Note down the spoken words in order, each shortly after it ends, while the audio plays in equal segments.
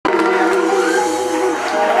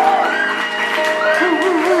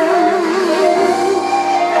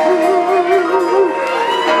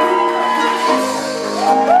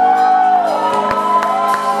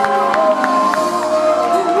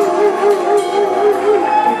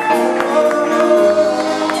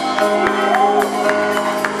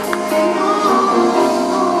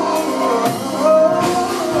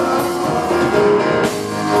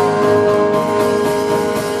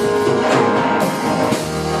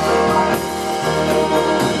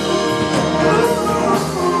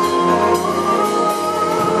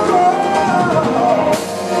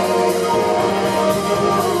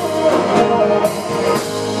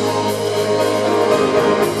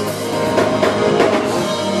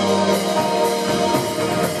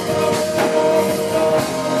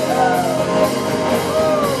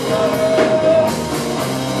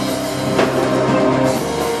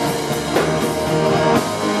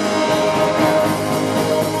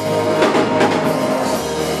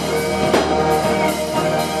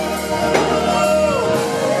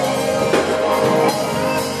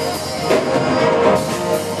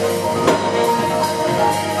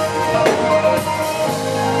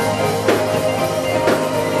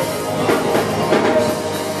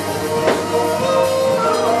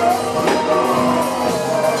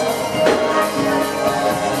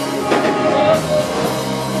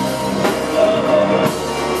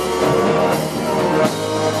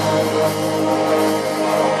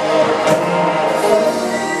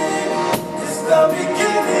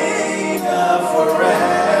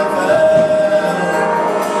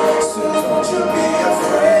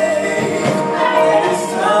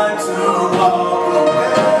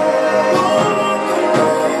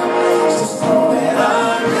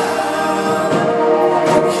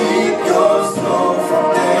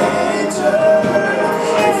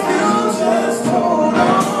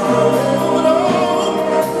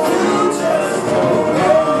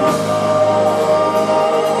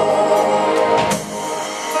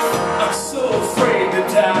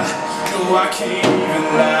can't even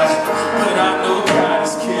lie, but I know God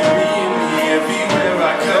is carrying me everywhere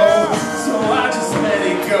I go. So I just let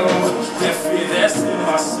it go, that fear that's in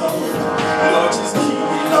my soul. Lord, just keep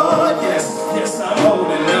me, Lord, yes, yes, I'm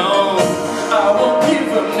holding on. I won't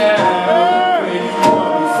give up now, where you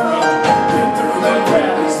want me from. Been through the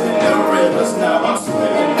valleys and the rivers, now I'm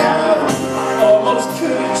swimming out. Almost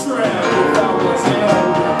couldn't drown if I wasn't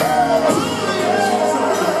holding on.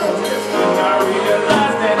 I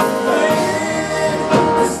realize that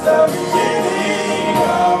it's the beginning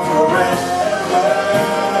of forever.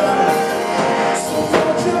 So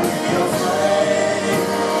don't you be afraid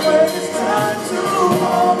when it's time to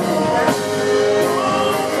walk away.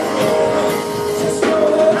 Just know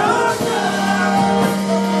that our God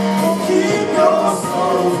will keep your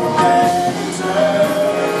soul from danger.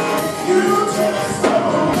 You just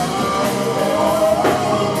don't know.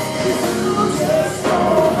 You just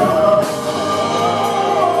don't know.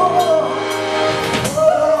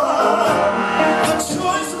 The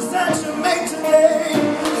choices that you make today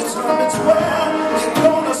determines where you're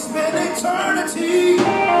gonna spend eternity.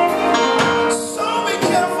 So be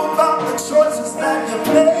careful about the choices that you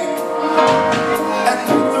make, and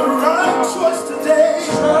make the right choice today.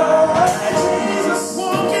 Jesus,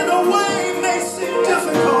 walking away may seem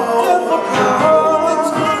difficult.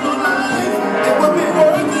 Eternal life, it will be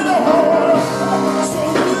worth it all. So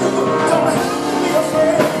you don't have to be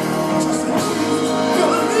afraid. Trust in Jesus,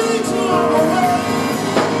 gonna lead you on the way.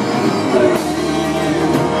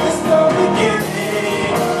 It's the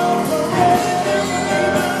beginning of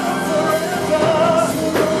forever. So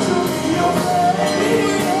don't you be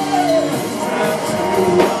afraid. It's time to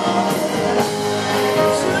walk.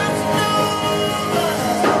 Just know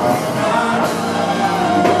that God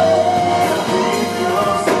will keep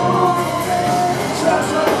your soul from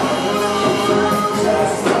danger.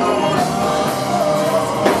 Just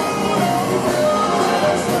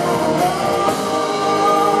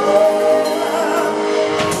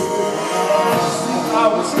I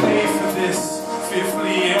was made for this,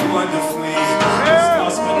 fearfully and wonderfully. Was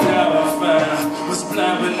lost but now I found, was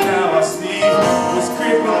blind but now I see, was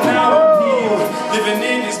crippled but now I'm healed, living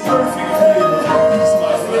in His perfect will. He's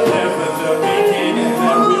my forever, the beginning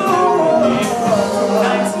that will never end. From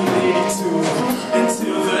 1982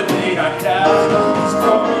 until the day I die, He's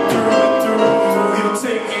brought me through and through. He'll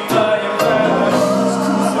take me by and by. He's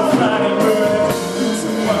crucified and burned, He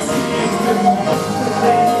took my sins with me. The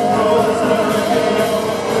day He rose,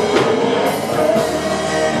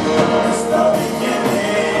 it's the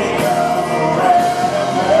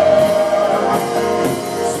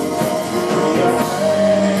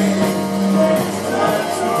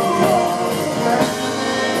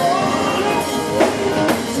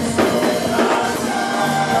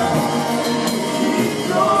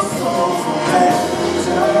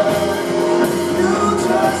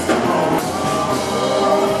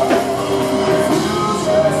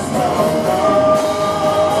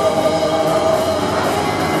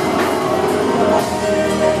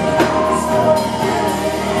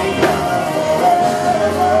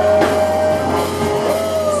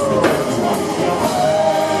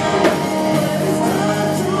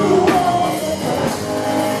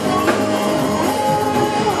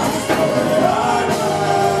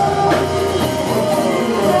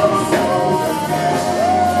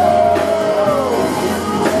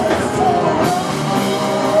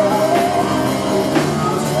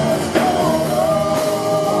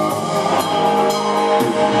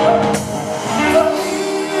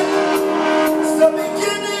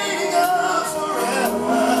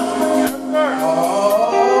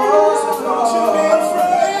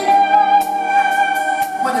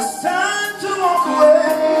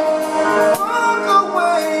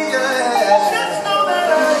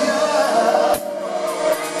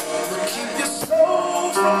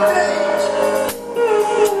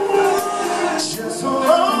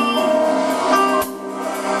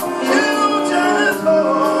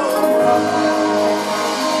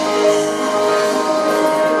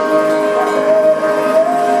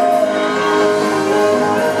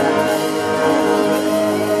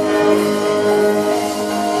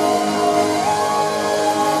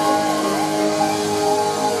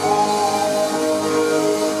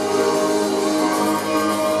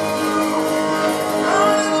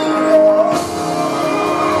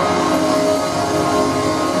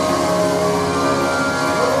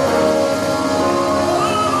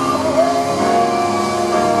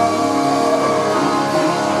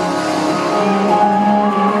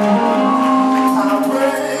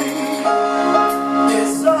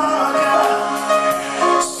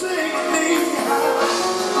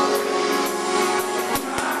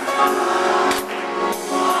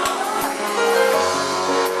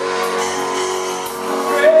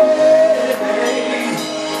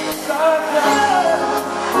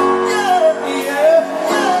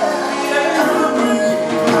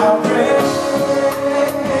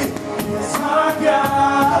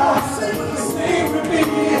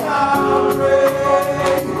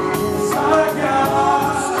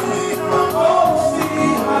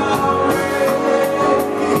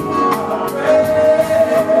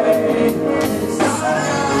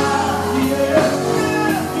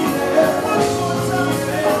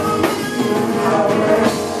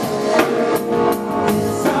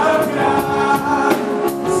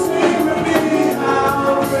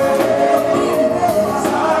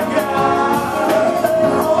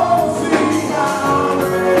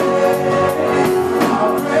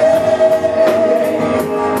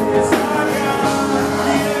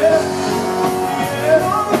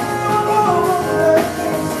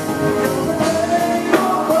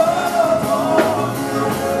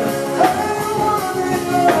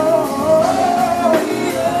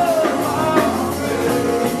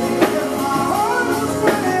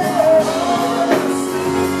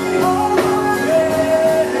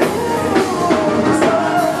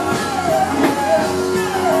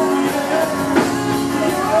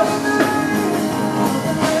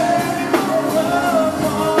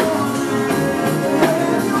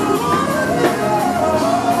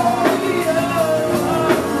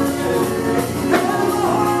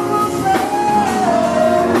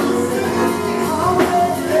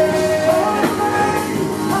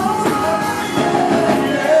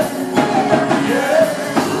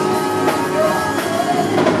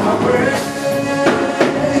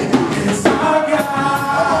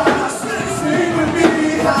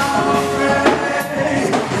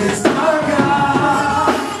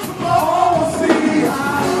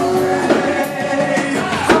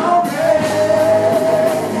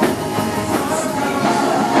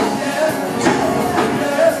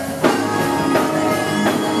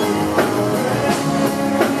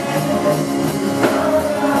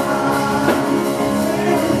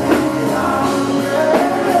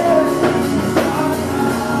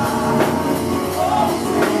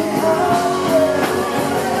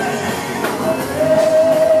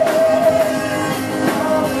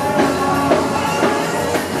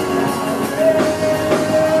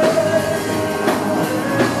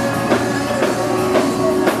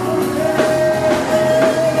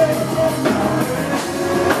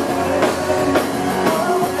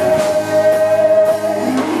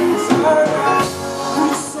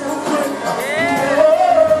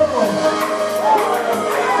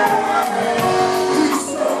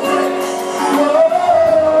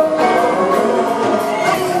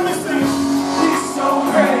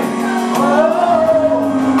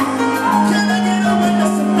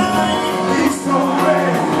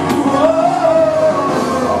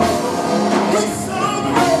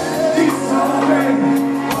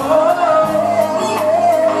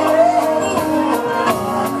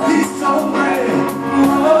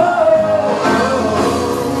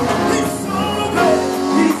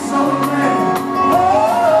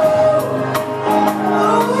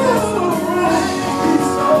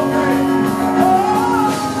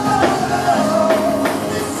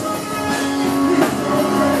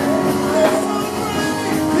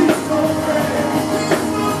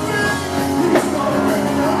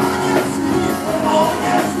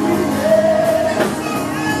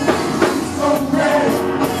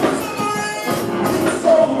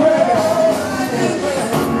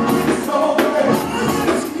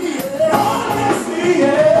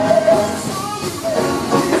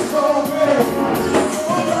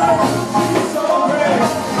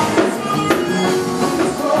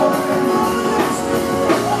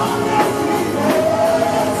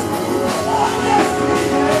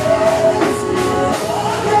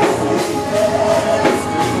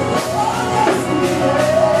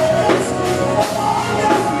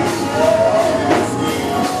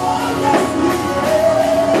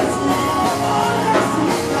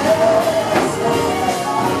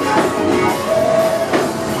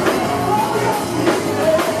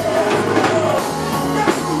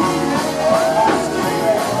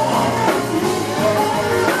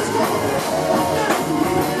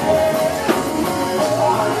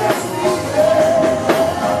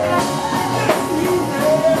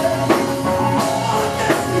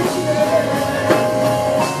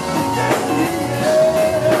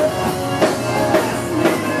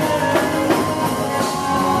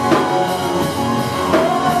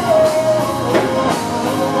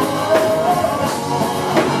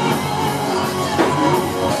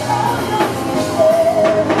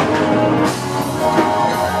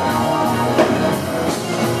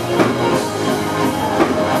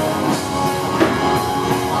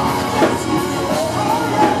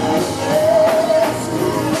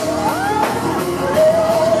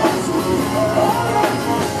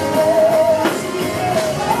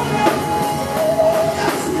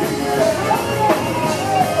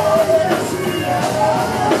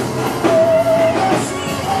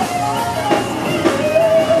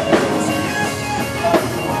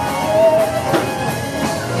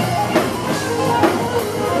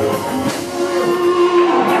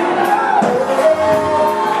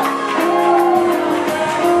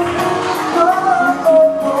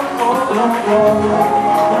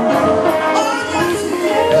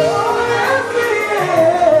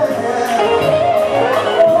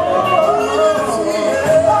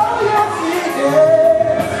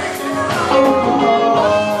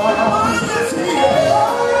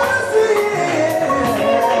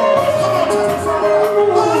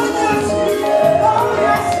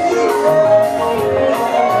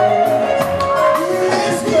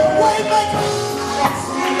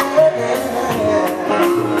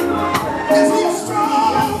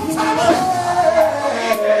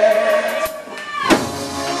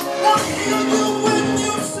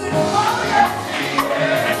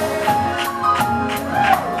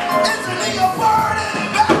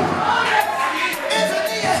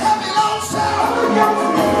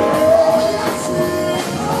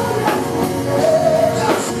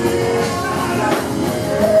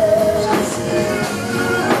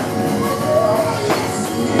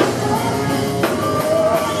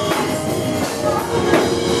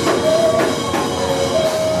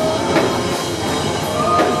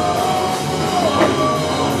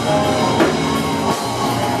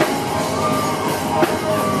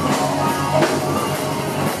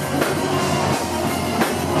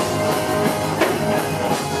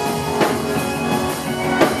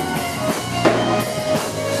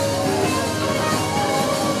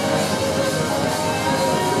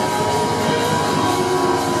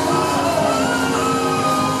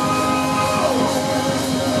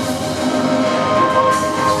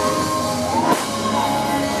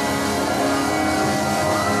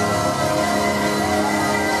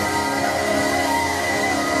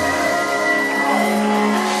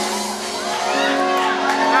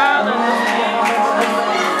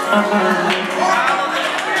I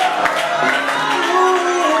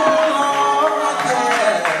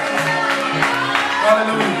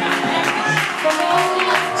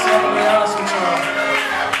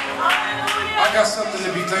got something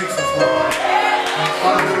to be thankful for.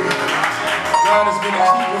 Hallelujah. God has been a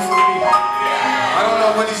keeper for me. I don't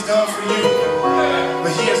know what he's done for you,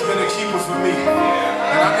 but he has been a keeper for me.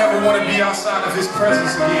 And I never want to be outside of his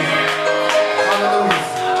presence again.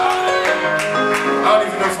 Hallelujah. I don't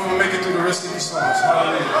even know if I'm going to make it through the rest of these songs.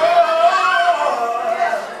 Hallelujah.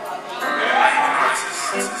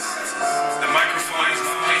 The microphone is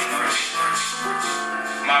my paintbrush.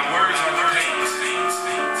 My words are the paint.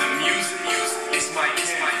 The music is my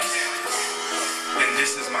canvas. And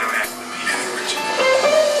this is my masterpiece.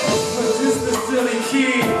 But this the silly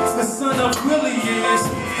kid, the son of Willie is.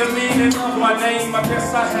 The meaning of my name, I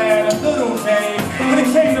guess I had a little game. When it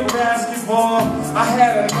came to basketball, I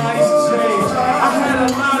had a nice change. I had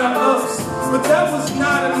a lot of ups, but that was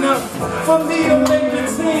not enough for me to make the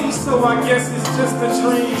team. So I guess it's just a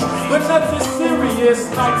dream, but nothing serious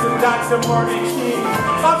like the Dr. Martin King.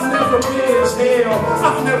 I've never been in jail,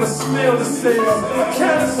 I've never smelled a cell. I'm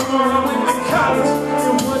kinda smart, I went to college,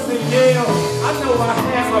 it wasn't Yale. I know I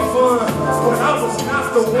had my fun, but I was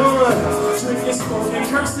not the one. Drinking, smoking,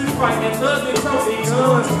 cursing, fighting, loving, toting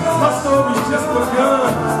guns. My story's just begun,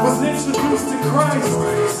 was introduced to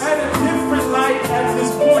Christ at a different light at this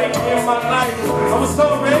point in my life. I was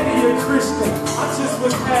already a Christian, I just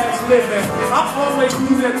was past living. I always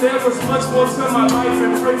knew that there was much more to my life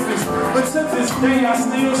and purpose, but to this day I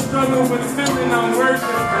still struggle with feeling I'm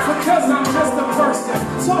working, because I'm just a person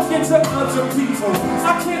talking to other people.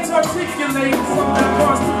 I can't articulate some that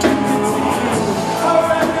wants to be continued. I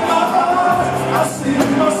rap in my heart, I sing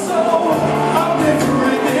in my soul. I'm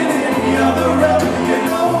different than any other rapper, you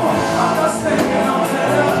know. I'm not saying I'm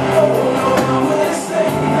better, oh no, I wouldn't say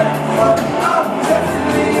that, but I'm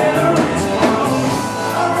definitely an original.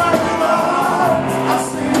 I rap in my heart, I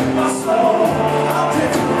sing in my soul. I'm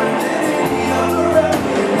different than any other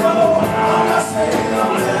rapper, you know. I'm not saying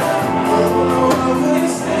I'm better, oh no, I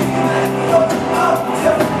wouldn't say that, but I'm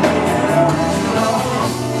definitely an original.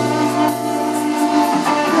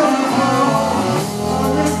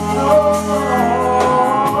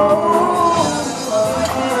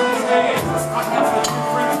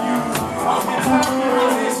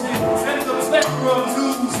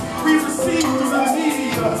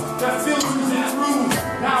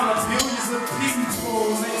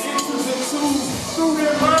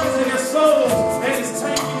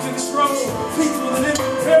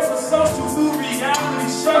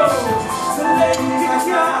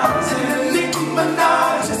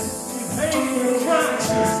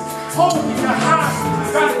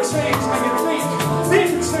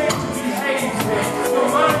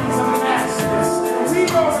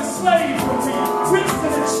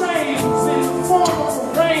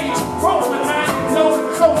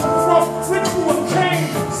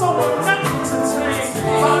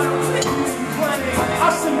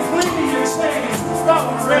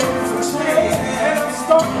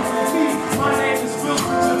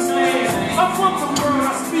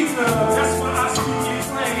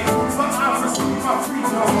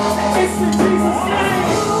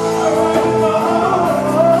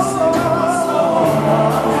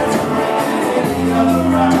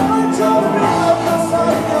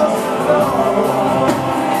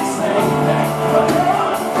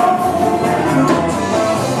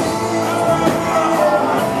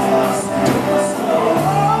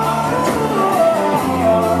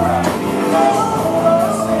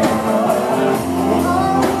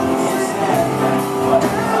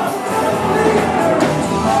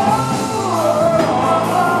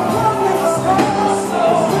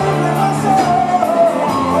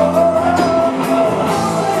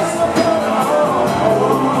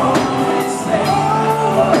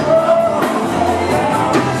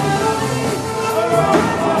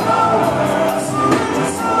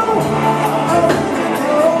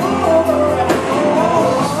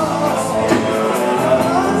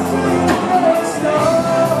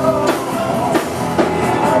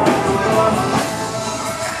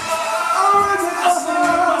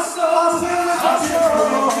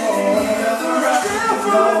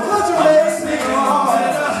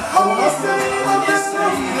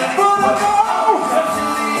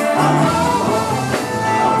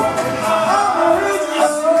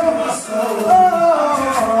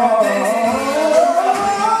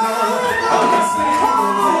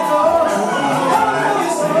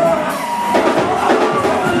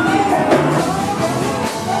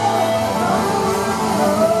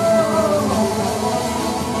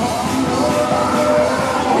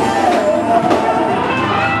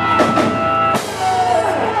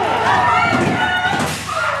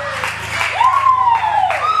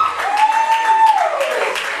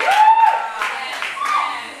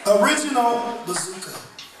 called Bazooka.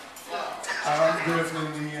 I'm the girl from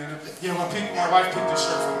Indiana. Yeah, my wife picked this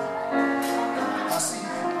shirt for me. I see.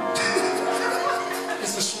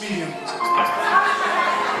 It's a medium.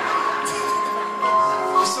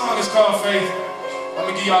 This song is called Faith. I'm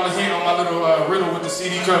gonna give y'all a hint on my little riddle with the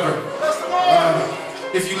CD cover.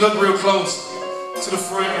 If you look real close to the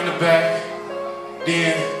front and the back,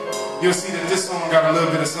 then you'll see that this song got a little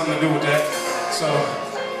bit of something to do with that. So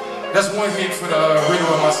that's one hint for the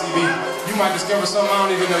riddle of my CD. You might discover something I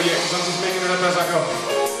don't even know yet, because I'm just making it up as I go.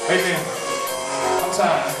 Amen. I'm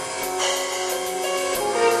tired.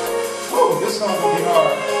 Woo, this song gonna be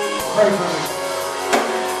hard. Pray for me.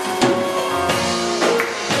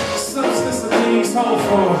 Substance of things hoped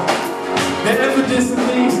for, the evidence of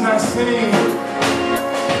things not seen.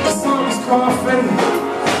 The song is called Faith.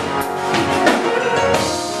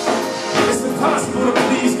 It's impossible to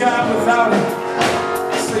please God without it,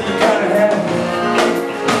 so you gotta have it.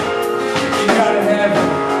 You gotta have it.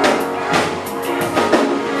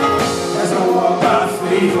 As I walk by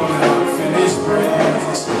faith on an unfinished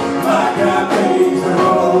bridge, my God paves the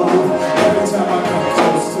road. Every time I come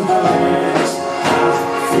close to the ledge, I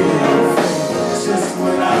feel faith. Just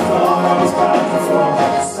when I thought I was about to fall,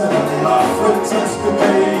 suddenly my foot touched the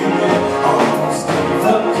pavement. Almost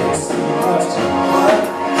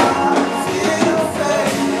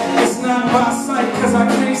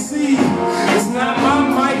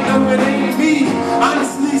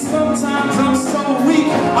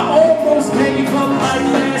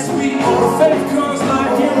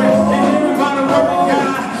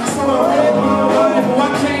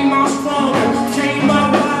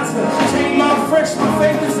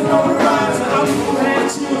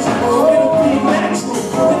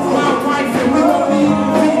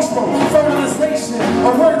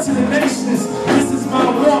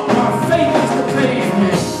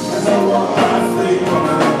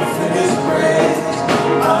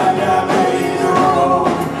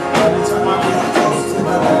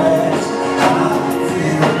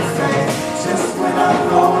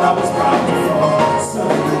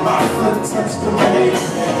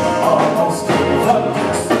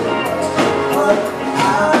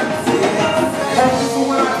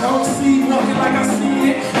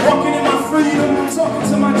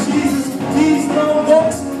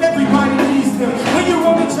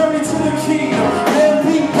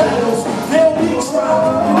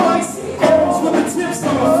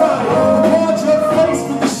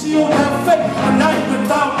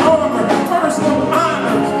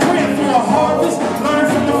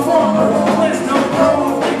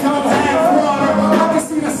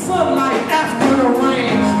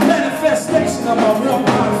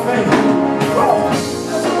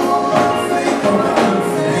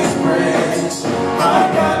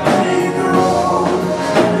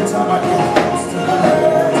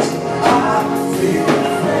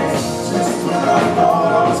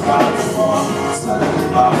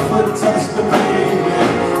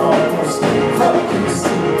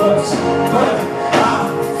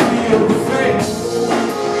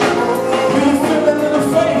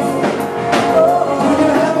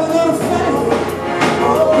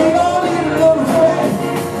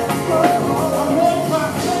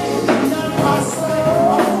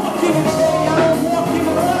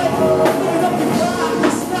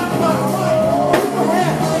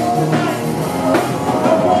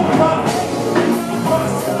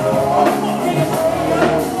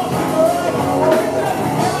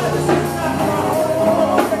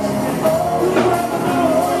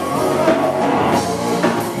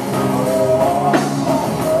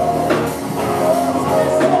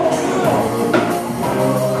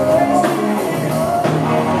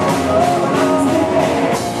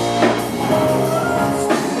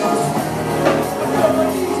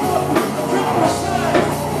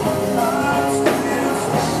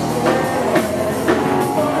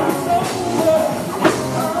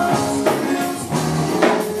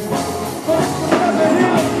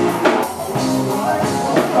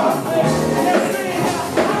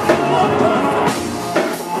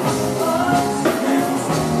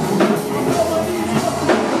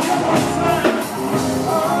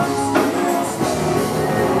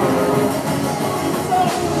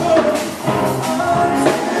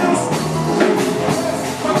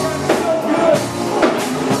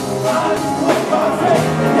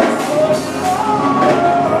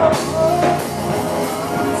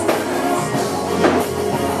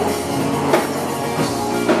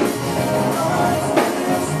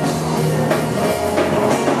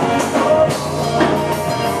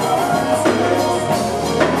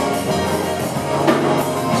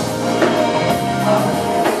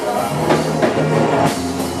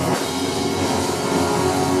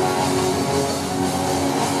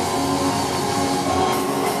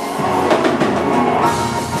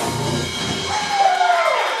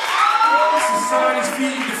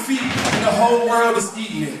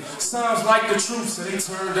sounds like the truth, so they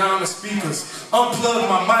turn down the speakers. Unplug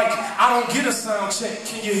my mic, I don't get a sound check.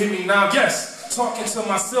 Can you hear me now? Yes, talking to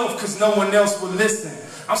myself because no one else will listen.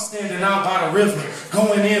 I'm standing out by the river,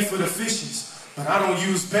 going in for the fishes, but I don't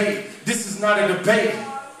use bait. This is not a debate.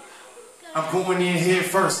 I'm going in head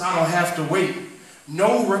first, I don't have to wait.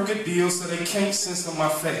 No record deal, so they can't censor my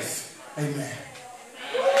faith. Amen.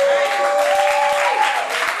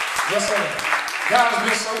 Yes, sir. God has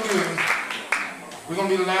been so good. We're going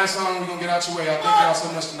to be the last song. We're going to get out your way. I thank y'all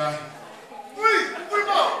so much tonight. Three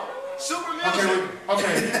more. Super music.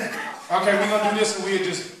 Okay, we're going to do this and we'll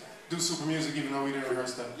just do super music even though we didn't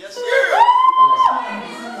rehearse that. Yes, sir.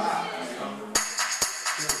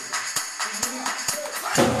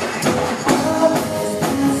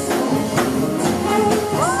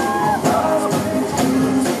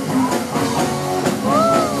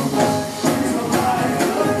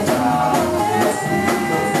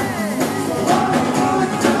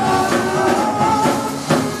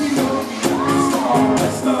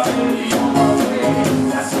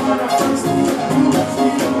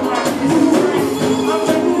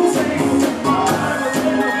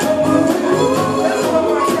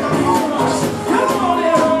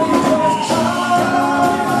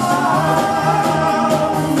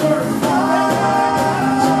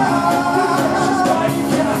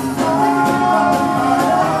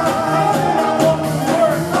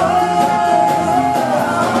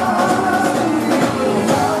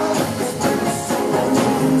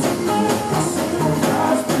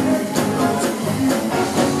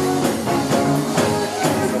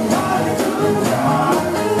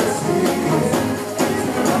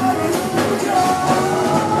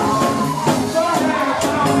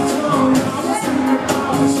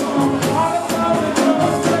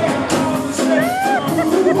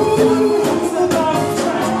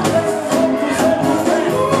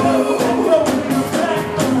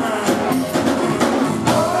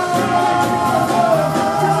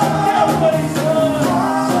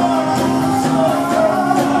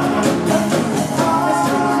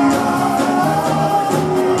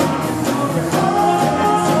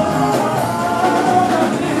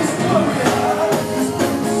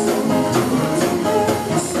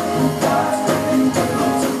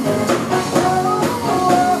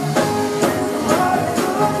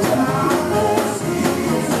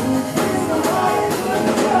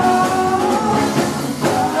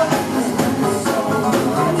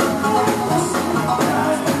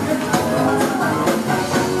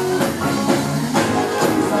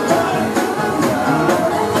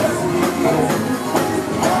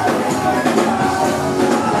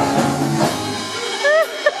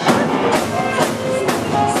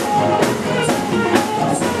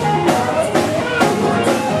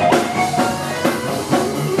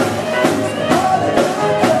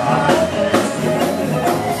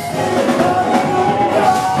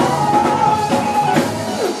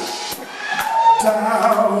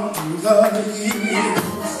 Down through the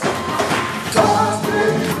years, God's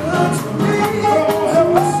been good to me. Oh,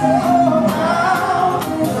 help us all. Down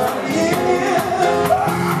through the years, oh,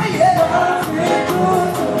 yeah, God's been good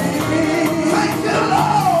to me. Thank you,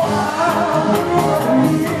 Lord. Down through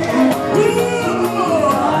the years,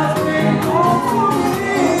 God's been good to me.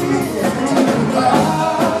 God's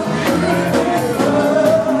been good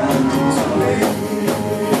to me.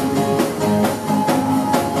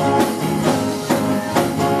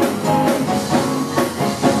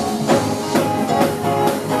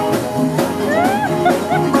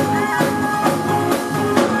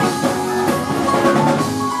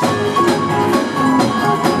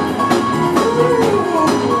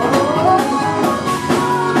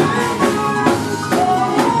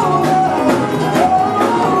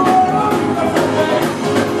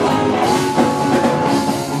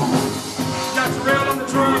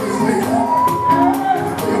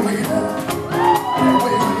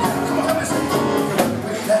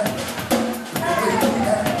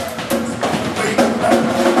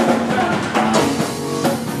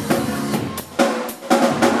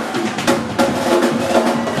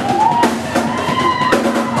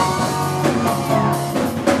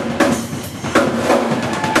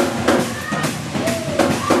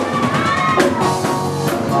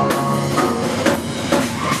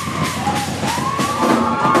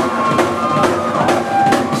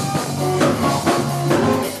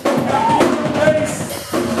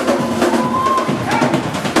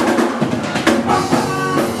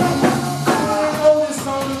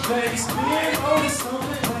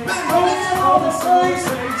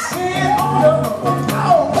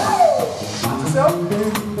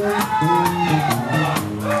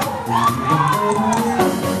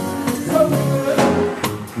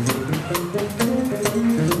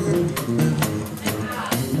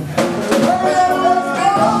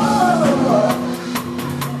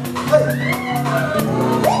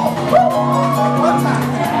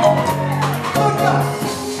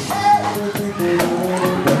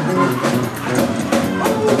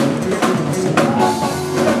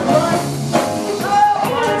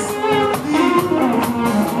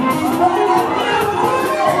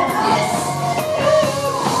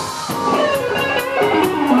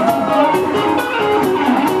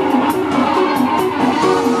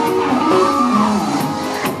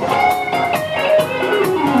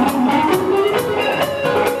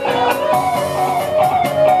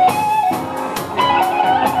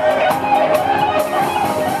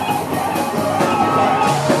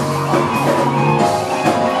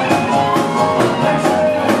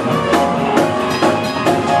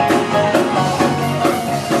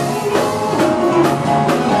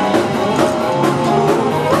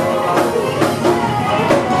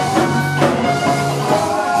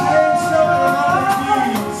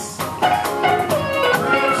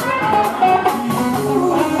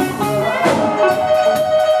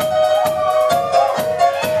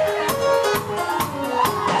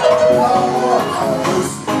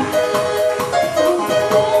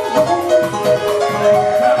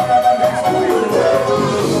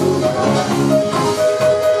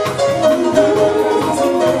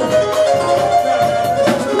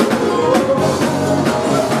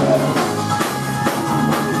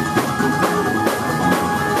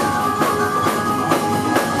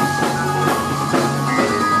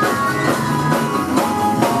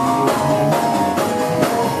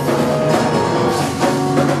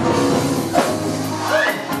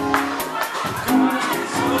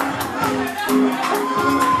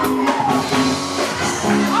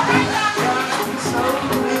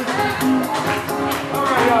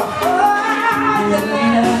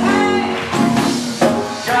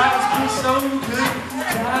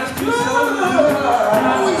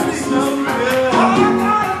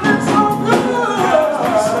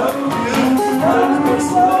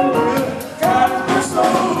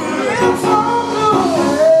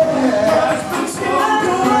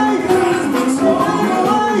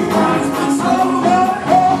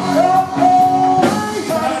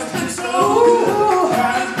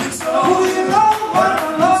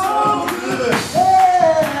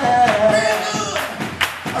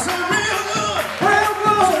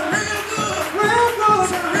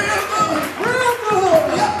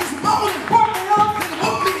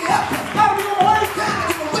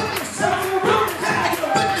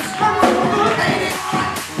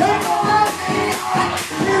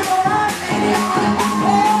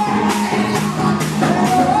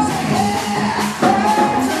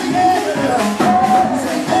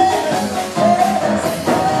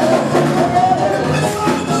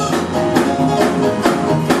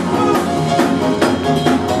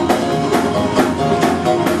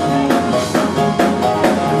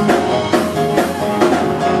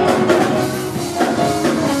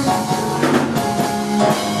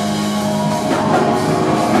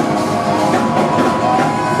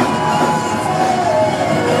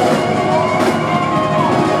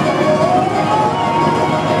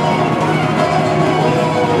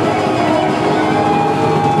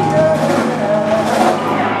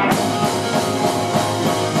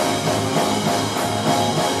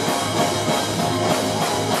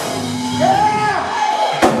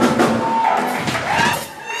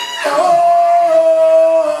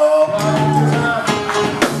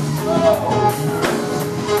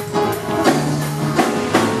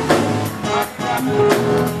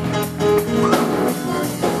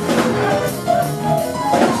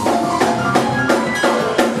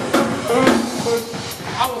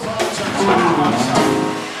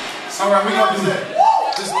 Alright, we're gonna do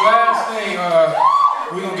this last thing,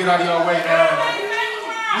 we're gonna get out of your way now.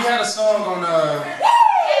 We had a song on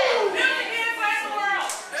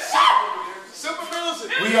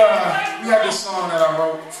we had this song that I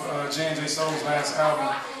wrote for J&J Soul's last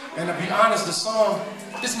album. And to be honest, the song,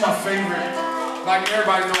 this is my favorite. Like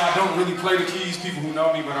everybody know, I don't really play the keys, people who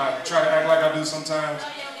know me, but I try to act like I do sometimes.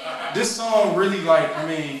 This song really, like, I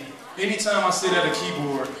mean, anytime I sit at a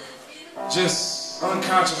keyboard, just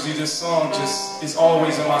unconsciously this song just is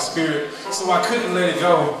always in my spirit. So I couldn't let it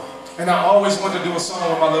go. And I always wanted to do a song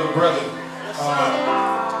with my little brother.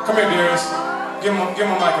 Come here, Darius. Give him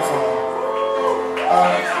a microphone.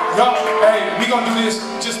 Y'all, hey, we gonna do this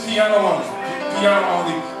just piano only. Piano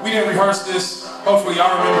only. We didn't rehearse this. Hopefully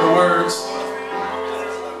y'all remember the words.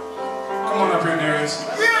 Come on up here, Darius.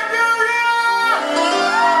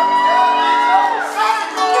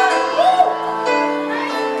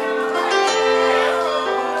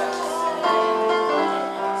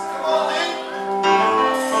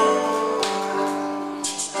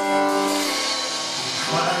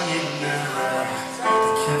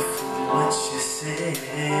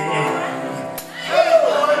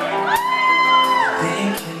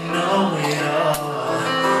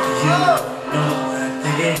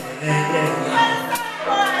 Holy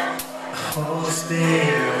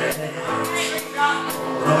Spirit,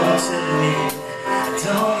 hold on to me,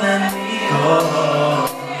 don't let me go.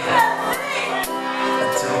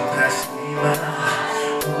 Don't pass me by.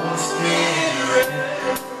 Holy Spirit,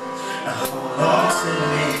 hold on to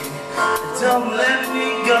me, don't let me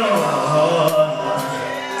go.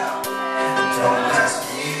 Don't pass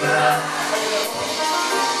me by.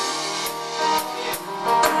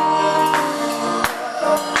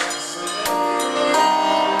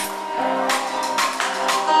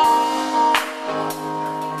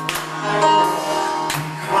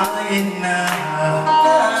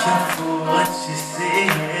 Now, careful what you say.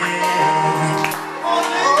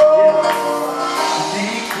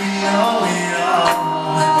 Think you know it all.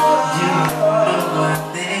 You know what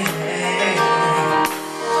they hate.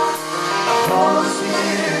 Holy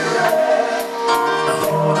Spirit,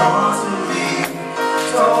 hold on to me,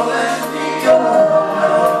 don't let me go.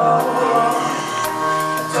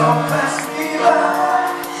 Don't pass me by.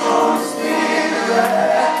 Holy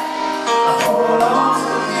Spirit, hold on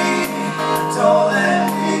to me, don't let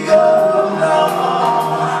me go, no.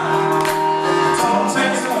 Don't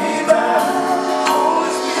take me back,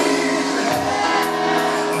 Holy Spirit.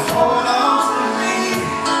 Hold on to me,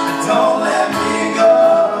 don't let me go,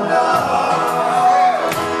 no.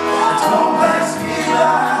 Don't pass me by,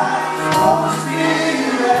 Holy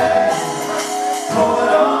Spirit. Hold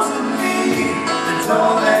on to me,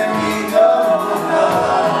 don't let me go, no.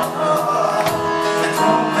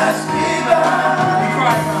 Don't pass me by.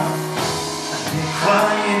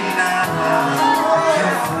 Quiet now,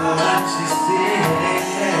 careful what you say.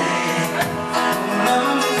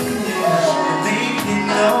 Think you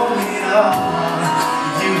know it all.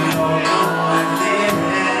 You don't know what they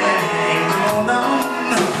hate. No, no.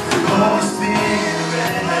 Holy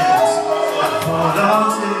Spirit, hold on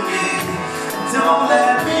to me, don't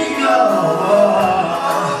let me go.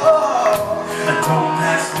 Don't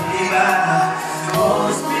pass me by.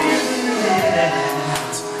 Holy Spirit,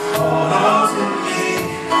 hold on to me,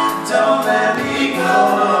 don't let me go.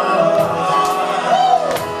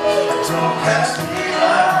 Don't pass me by.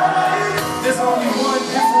 There's only one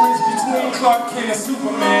difference between Clark Kent and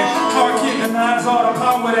Superman. Clark Kent denies all the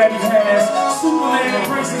power that he has. Superman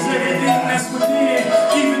embraces everything that's within,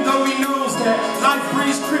 even though he knows that life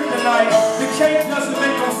brings kryptonite. The cape doesn't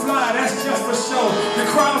make him fly, that's just for show. The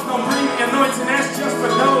crowds don't bring the anointing, that's just for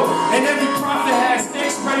dough. And every prophet has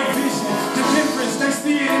X-ray vision. The difference, they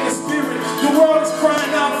see it in the spirit. The world is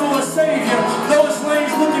crying out for a savior. Lois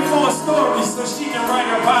Lane's looking for a story so she can write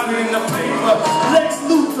about it in the paper. Lex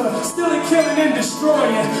Luthor, stealing, killing, and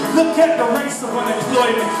destroying. Look at the race of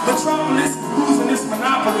unemployment. Metropolis is losing its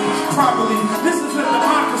monopoly properly. This is a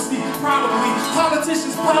democracy, probably.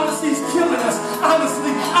 Politicians' policies killing us.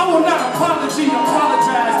 Honestly, I will not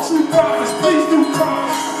apologize. True